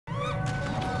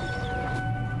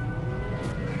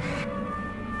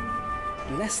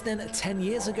less than 10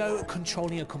 years ago,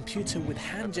 controlling a computer with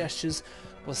hand gestures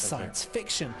was science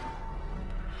fiction.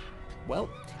 Well,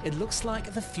 it looks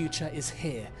like the future is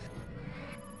here.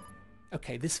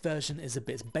 Okay, this version is a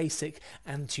bit basic,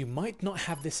 and you might not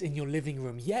have this in your living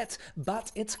room yet,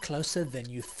 but it's closer than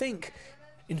you think.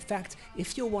 In fact,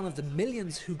 if you're one of the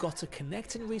millions who got a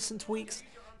Kinect in recent weeks,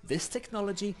 this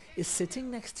technology is sitting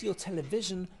next to your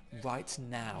television right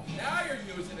now. Now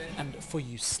you're using it! And for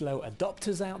you slow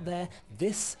adopters out there,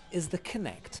 this is the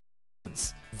Kinect.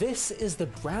 This is the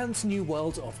brand new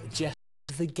world of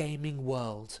the gaming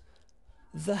world.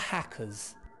 The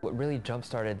hackers. What really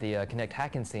jump-started the Kinect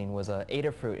hacking scene was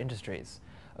Adafruit Industries,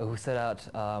 who set out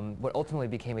what ultimately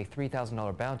became a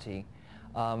 $3,000 bounty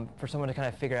for someone to kind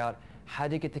of figure out how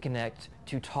to get the Kinect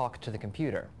to talk to the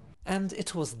computer. And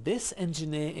it was this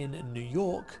engineer in New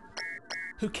York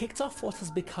who kicked off what has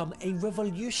become a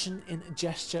revolution in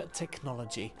gesture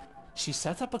technology. She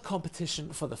set up a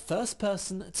competition for the first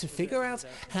person to figure out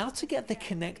how to get the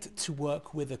Kinect to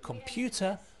work with a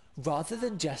computer rather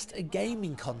than just a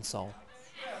gaming console.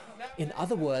 In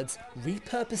other words,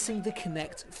 repurposing the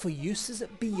Kinect for uses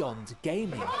beyond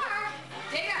gaming.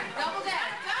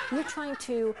 We're trying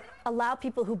to allow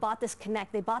people who bought this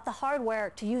Kinect, they bought the hardware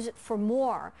to use it for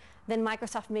more than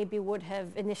Microsoft maybe would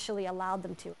have initially allowed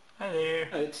them to. Hi there.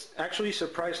 It's actually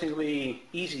surprisingly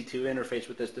easy to interface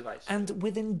with this device. And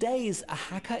within days, a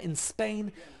hacker in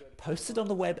Spain posted on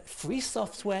the web free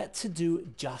software to do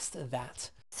just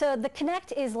that. So the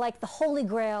Kinect is like the holy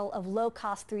grail of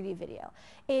low-cost 3D video.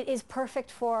 It is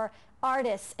perfect for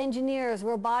artists, engineers,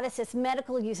 roboticists,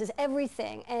 medical uses,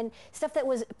 everything. And stuff that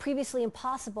was previously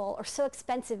impossible or so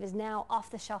expensive is now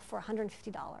off the shelf for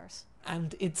 $150.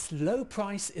 And its low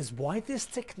price is why this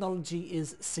technology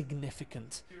is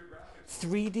significant.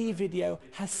 3D video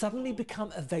has suddenly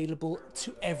become available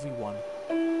to everyone.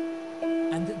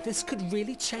 And this could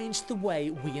really change the way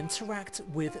we interact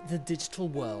with the digital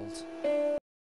world.